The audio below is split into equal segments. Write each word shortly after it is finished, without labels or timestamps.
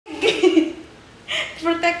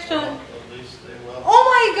protection. At least they will. Oh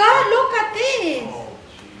my God! Look at this. Oh,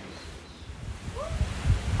 jeez.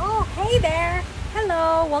 Oh, hey there!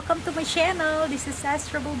 Hello! Welcome to my channel. This is Cess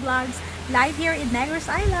Travel Vlogs, live here in Negros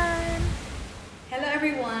Island. Hello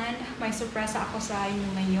everyone! May surpresa ako sa inyo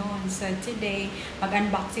ngayon. So today,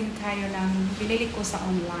 mag-unboxing tayo ng binili ko sa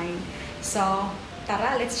online. So,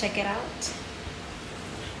 tara, let's check it out.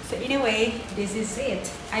 So anyway, this is it.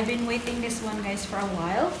 I've been waiting this one guys for a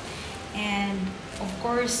while. And of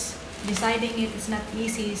course, deciding it is not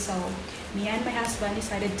easy. So, me and my husband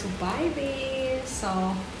decided to buy this. So,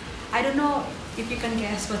 I don't know if you can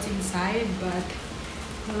guess what's inside, but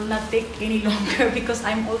it will not take any longer because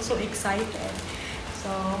I'm also excited.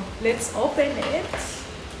 So let's open it.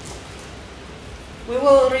 We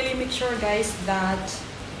will really make sure guys that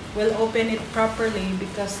we'll open it properly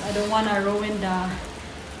because I don't want to ruin the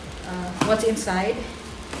what's inside,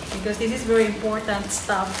 because this is very important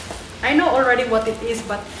stuff. I know already what it is,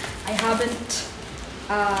 but I haven't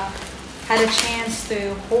had a chance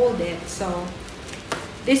to hold it. So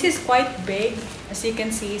this is quite big, as you can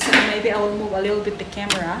see. So maybe I will move a little bit the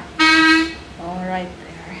camera. All right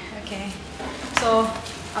there. Okay. So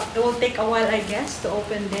it will take a while, I guess, to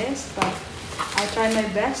open this, but I'll try my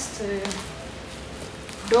best to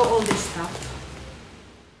do all this stuff.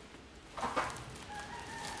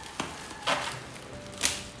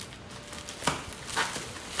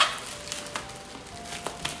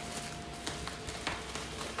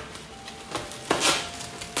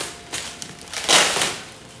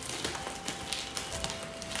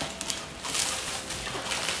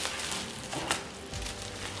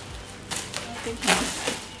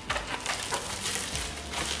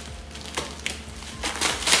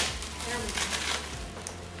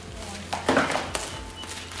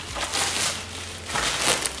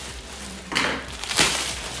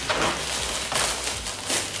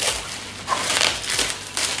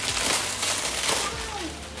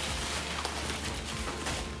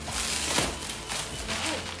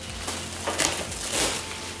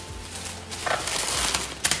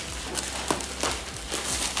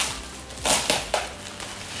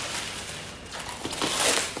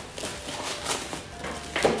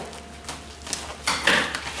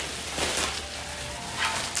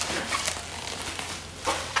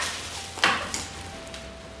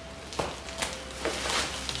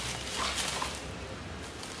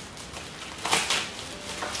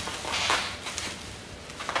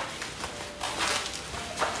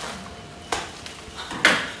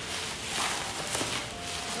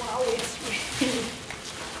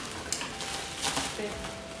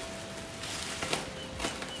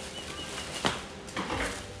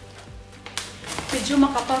 Medyo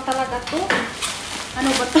makapal talaga to.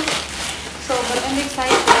 Ano ba to? So, but I'm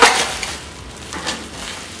excited.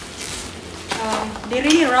 They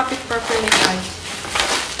really wrap it properly, guys,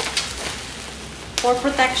 for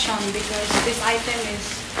protection, because this item is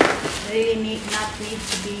really not need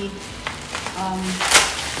to be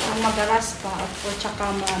magaras pa or tsaka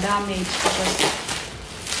ma-damage, because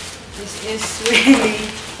this is really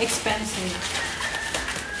expensive.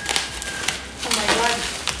 Oh my God.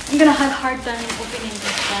 I'm gonna have a hard time opening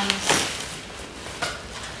this, guys.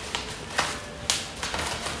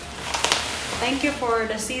 Thank you for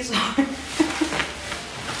the scissors.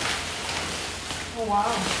 Oh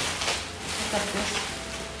wow. Look at this.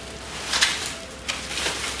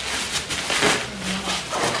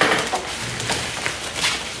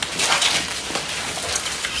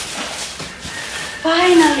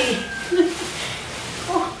 Finally!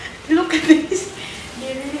 Oh, look at this.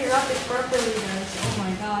 They really wrap it properly, guys. Oh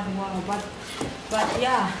my God, wow. But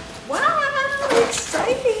yeah. Wow!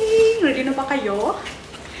 Exciting! Ready na ba kayo?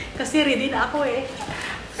 Kasi ready na ako eh.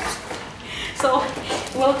 So,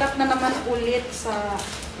 we'll cut na naman ulit sa...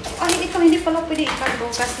 Ay, ito hindi pala pwede i-cargo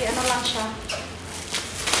kasi ano lang siya.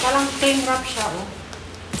 Parang cling wrap siya, oh.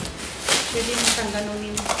 Pwede mo siyang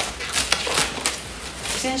ganunin.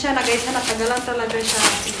 Pasensya na guys, natagalan talaga siya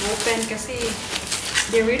i-open kasi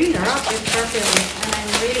they really wrap it properly and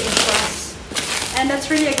I'm really impressed. And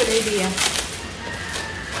that's really a good idea.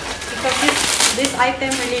 Because this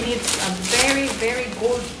item really needs a very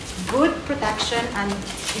good protection, and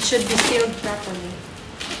it should be sealed properly.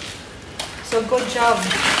 So good job.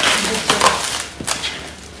 Good job.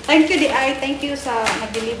 Thank you DI, thank you sa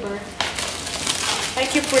nag-deliver.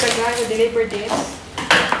 Thank you for the guy who delivered this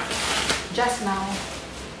just now.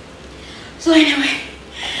 So anyway,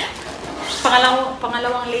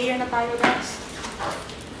 pangalawang layer na tayo guys.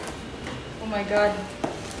 Oh my God.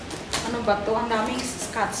 Ano ba to? Ang daming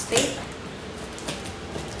Scotch tape.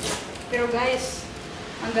 Pero guys,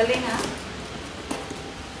 ang galing ha.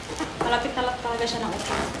 Malapit na talaga siya ng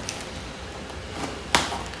upo.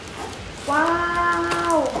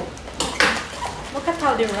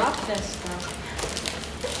 how they wrap this stuff.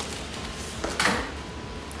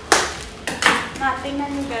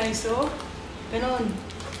 Tingnan nyo guys, oh. Ganun.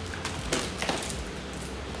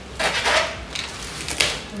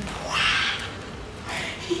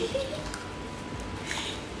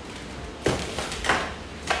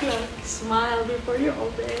 Look, smile before you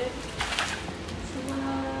open.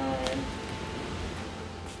 Smile.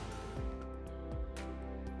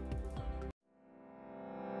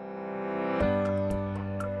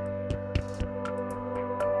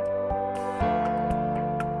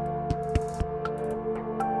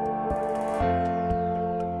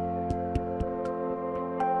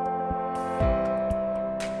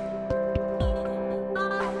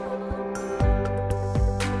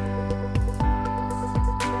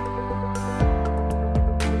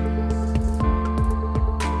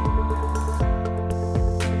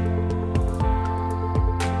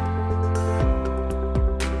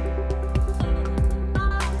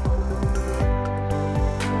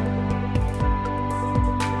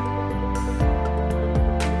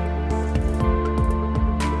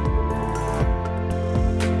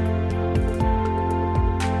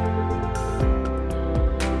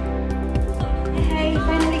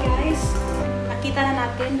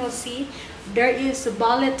 We'll see there is a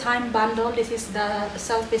bullet time bundle. This is the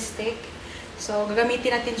selfie stick, so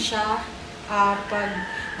gagamitin natin siya pag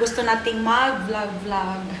gusto nating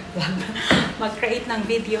mag-vlog mag-create ng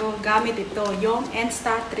video gamit ito, yung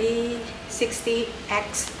Insta360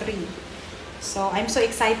 X3. So I'm so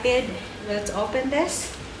excited. Let's open this.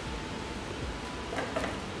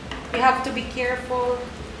 You have to be careful.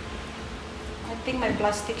 I think may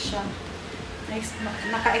plastic siya.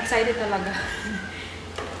 Naka-excited talaga.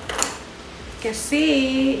 Kasi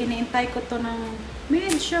iniintay ko to ng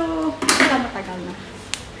medyo matagal na.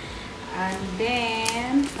 And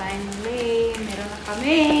then, finally, meron na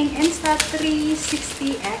kaming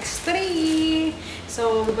Insta360 X3.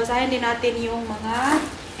 So, babasahin din natin yung mga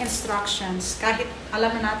instructions. Kahit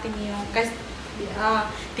alam na natin yung, kasi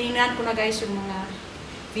tingnan ko na guys yung mga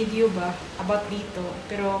video ba about dito.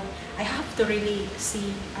 Pero, I have to really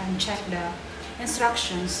see and check the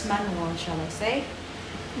instructions manual, shall I say.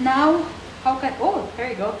 Now, how can, oh, there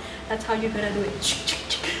you go. That's how you're gonna do it.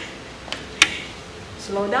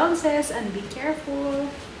 Slow down, sis, and be careful.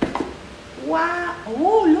 Wow!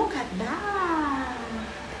 Oh, look at that!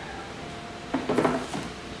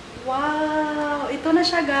 Wow! Ito na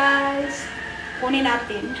siya, guys. Kunin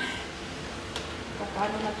natin.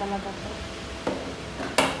 Paano na talaga to?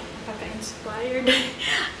 Nakaka-inspired.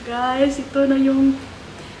 Guys, ito na yung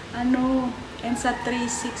ano,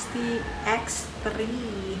 Insta360 X3.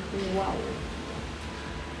 Wow!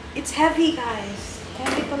 It's heavy, guys.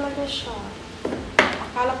 Heavy talaga siya.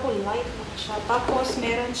 Akala ko light na siya. Tapos,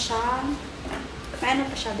 meron siyang, ano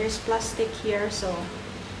pa siya, there's plastic here. So,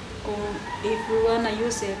 if we wanna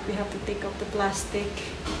use it, we have to take off the plastic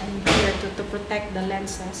and here to protect the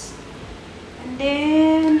lenses. And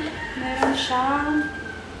then, meron siyang,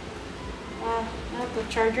 ano to,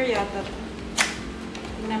 charger yata.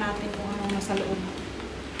 Tingnan natin kung anong nasa loob.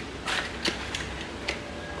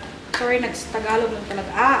 Sorry, nagtagalog lang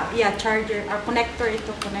talaga. Yeah, charger. Connector ito,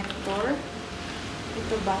 connector.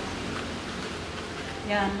 Ito ba?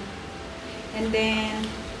 Yan. And then,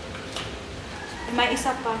 may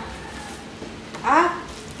isa pa.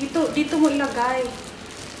 Dito mo ilagay.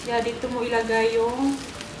 Yeah, dito mo ilagay yung,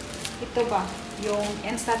 ito ba? Yung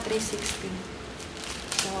Insta360.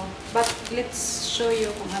 So, but let's show you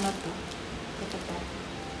kung ano to. Ito to.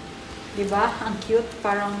 Diba? Ang cute.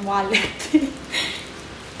 Parang wallet.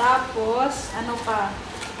 Tapos, ano pa?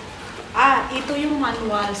 Ito yung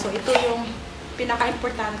manual. So, ito yung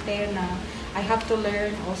pinaka-importante na I have to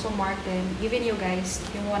learn also, Martin. Even you guys, if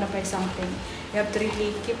you wanna buy something, you have to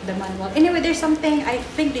really keep the manual. Anyway, there's something, I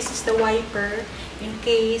think this is the wiper in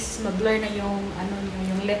case ma-blur na yung,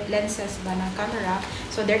 yung lenses ba ng camera.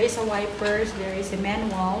 So, there is a wiper, there is a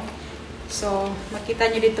manual. So, makita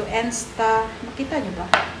nyo dito, makita nyo ba?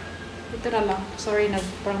 Ito na lang. Sorry,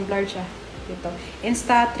 parang blur siya. Dito.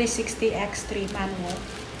 Insta360 X3 manual.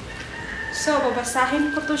 So,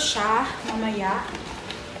 babasahin ko to siya mamaya.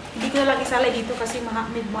 Hindi ko na lang isalay dito kasi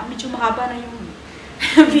medyo mahaba na yung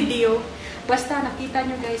video. Basta nakita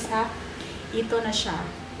nyo guys ha, ito na siya.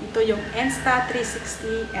 Ito yung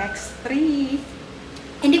Insta360 X3.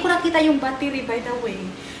 Hindi ko nakita yung battery by the way.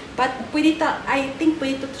 But I think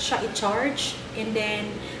pwede to siya i-charge. And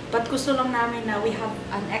then, but gusto lang namin na we have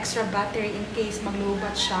an extra battery in case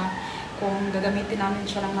maglubat siya kung gagamitin namin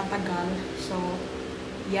siya lang matagal. So,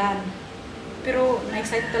 yan. Pero,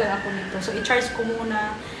 na-excited talaga ako nito. So, i-charge ko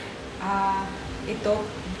muna ito.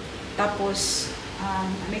 Tapos,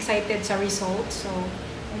 I'm excited sa result. So,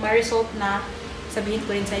 kung may result na, sabihin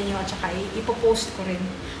ko rin sa inyo at saka ipopost ko rin.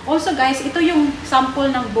 Also guys, ito yung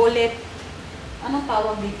sample ng bullet. Anong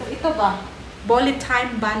tawag dito? Ito ba? Bullet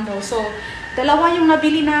time bundle. So, dalawa yung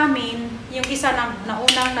nabili namin. Yung isa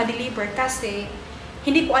naunang na-deliver kasi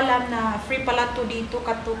hindi ko alam na free pala to dito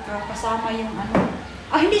kasama yung ano.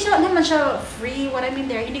 Hindi siya naman siya free. What I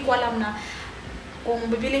mean there, hindi ko alam na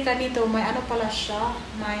kung bibili ka nito, may ano pala siya,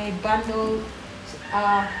 may bundle,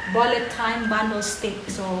 bullet time bundle stick.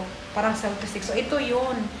 So, parang selfie stick. So, ito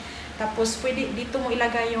yun. Tapos, pwede, dito mo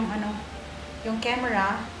ilagay yung ano, yung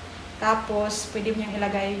camera. Tapos, pwede mo yung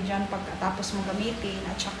ilagay dyan pagkatapos mo gamitin.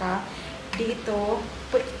 At saka, dito,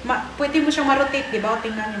 pwede mo siyang ma-rotate, di ba?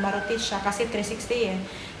 Tingnan niyo, ma-rotate siya kasi 360 eh.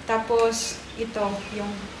 Tapos, ito, yung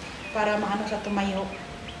para maano siya tumayo.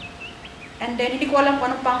 And then, hindi ko alam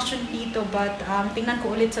kung anong function dito, but tingnan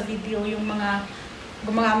ko ulit sa video yung mga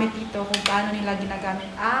gumagamit dito, kung paano nila ginagamit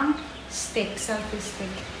ang stick, selfie stick.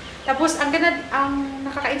 Tapos, ang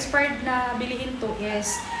nakaka-inspired na bilihin to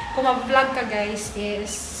is, kung mag-vlog ka guys,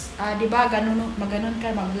 is, di ba, maganon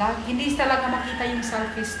ka mag-vlog, hindi talaga makita yung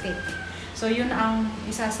selfie stick. So, yun ang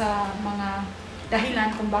isa sa mga dahilan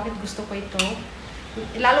kung bakit gusto ko ito.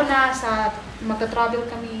 Lalo na sa magta-travel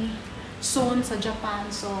kami soon sa Japan.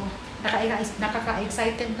 So,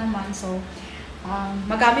 nakaka-excited naman. So,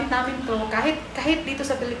 magamit namin to kahit dito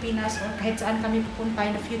sa Pilipinas or kahit saan kami pupunta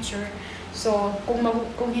in the future. So, kung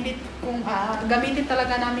gamitin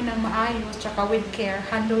talaga namin ng maayos, tsaka with care,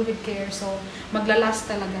 handle with care, so maglalast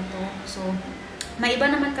talaga to. So, may iba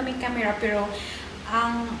naman kaming camera, pero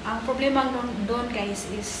ang problema doon guys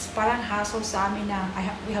is parang hassle sa amin na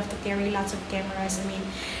we have to carry lots of cameras. I mean,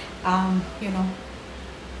 you know,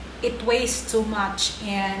 it weighs too much,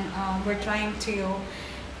 and we're trying to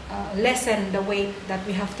lessen the weight that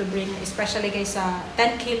we have to bring, especially guys sa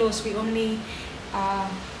 10 kilos. We only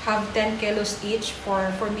have 10 kilos each.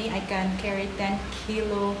 For me, I can carry 10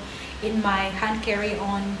 kilo in my hand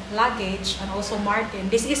carry-on luggage, and also Martin.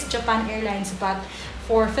 This is Japan Airlines, but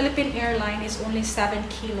for Philippine Airline is only 7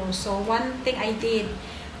 kilos. So one thing I did,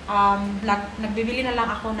 nagbibili na lang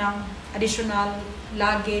ako ng additional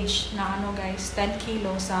luggage na ano guys, 10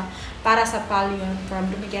 kilos para sa Palion from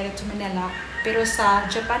Dumaguete to Manila. Pero sa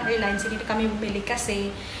Japan Airlines, hindi kami bumili kasi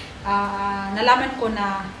nalaman ko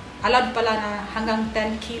na allowed pala na hanggang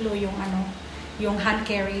 10 kilo yung yung hand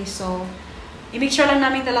carry. So, i-make sure lang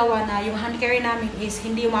namin dalawa na yung hand carry namin is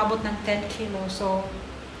hindi umabot ng 10 kilo. So,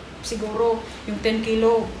 siguro yung 10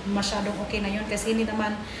 kilo masyadong okay na yun kasi hindi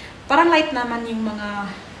naman, parang light naman yung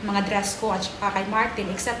mga dress ko at saka kay Martin,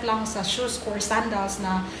 except lang sa shoes or sandals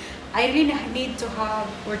na I really need to have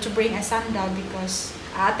or to bring a sandal because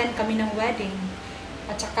attend kami ng wedding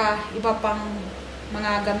at saka iba pang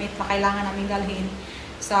mga gamit na kailangan namin dalhin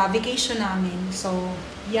sa vacation namin. So,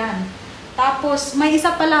 yan. Tapos, may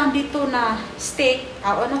isa pa lang dito na stick,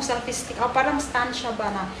 selfie stick, parang stand siya ba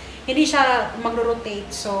na hindi siya magro-rotate.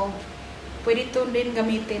 So, pwede ito din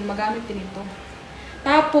gamitin, magamit din ito.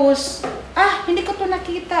 Tapos, hindi ko to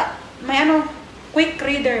nakita. May quick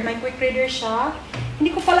reader. May quick reader siya.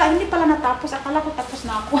 Hindi pala natapos. Akala ko tapos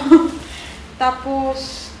na ako.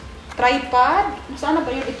 Tapos, tripod. Saan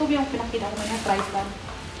ba yun? Ito yung pinakita ko na tripod.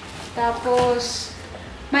 Tapos,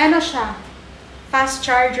 may siya. Fast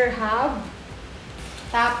charger hub.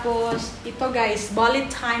 Tapos, ito guys,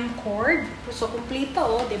 bullet time cord. So,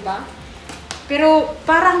 kumplito, diba? Pero,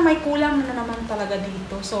 parang may kulang na naman talaga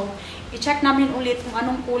dito. So, i-check namin ulit kung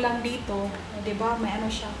anong kulang dito. Diba? May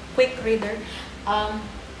siya. Quick reader.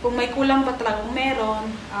 Kung may kulang ba talaga, kung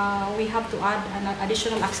meron, we have to add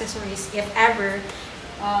additional accessories if ever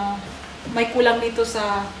may kulang dito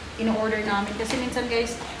sa in-order namin. Kasi minsan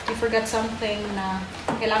guys, we forgot something na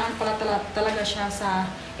kailangan pala talaga siya sa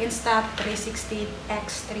Insta360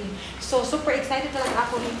 X3. So, super excited talaga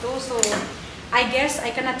ako nito. So, I guess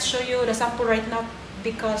I cannot show you the sample right now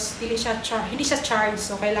because hindi siya charged.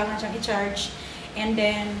 So, kailangan siyang i-charge. And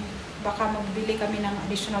then, baka magbili kami ng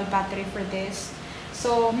additional battery for this.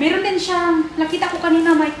 So, meron din siyang, nakita ko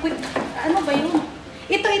kanina may quick, ano ba yun?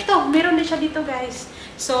 Ito, meron din siya dito guys.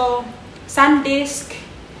 So, SanDisk,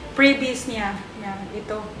 previous niya. Yan,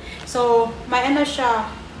 ito. So, may siya,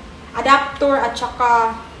 adapter at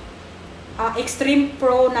saka Extreme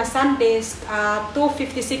Pro na SanDisk,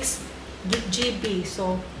 256 GB.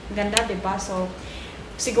 So, ganda, diba? So,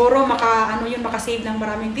 siguro makasave ng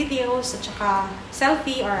maraming videos at saka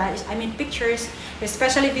selfie or pictures,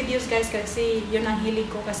 especially videos guys kasi yun ang hilig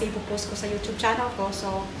ko kasi ipopost ko sa YouTube channel ko.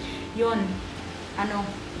 So, yun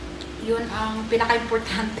ang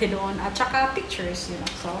pinaka-importante doon at saka pictures,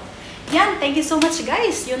 So, yan, thank you so much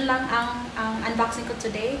guys. Yun lang ang unboxing ko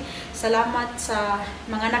today. Salamat sa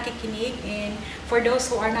mga nakikinig, and for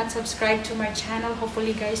those who are not subscribed to my channel,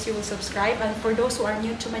 hopefully guys you will subscribe, and for those who are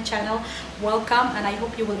new to my channel, welcome, and I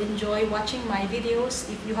hope you will enjoy watching my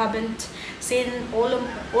videos. If you haven't seen all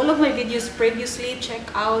of my videos previously, check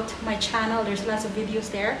out my channel. There's lots of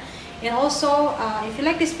videos there. And also, if you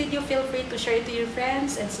like this video, feel free to share it to your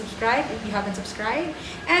friends and subscribe if you haven't subscribed.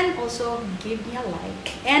 And also, give me a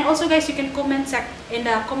like. And also, guys, you can comment in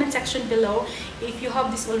the comment section below if you have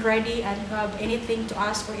this already and you have anything to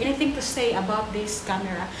ask or anything to say about this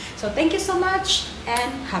camera. So, thank you so much and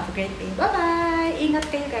have a great day. Bye-bye! Ingat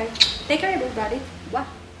kayo, guys. Take care, everybody. Bye!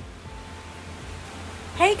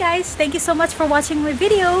 Hey guys, thank you so much for watching my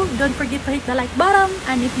video. Don't forget to hit the like button,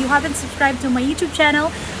 and if you haven't subscribed to my YouTube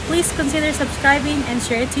channel, please consider subscribing and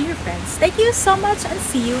share it to your friends. Thank you so much, and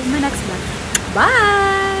see you in my next vlog.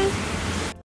 Bye!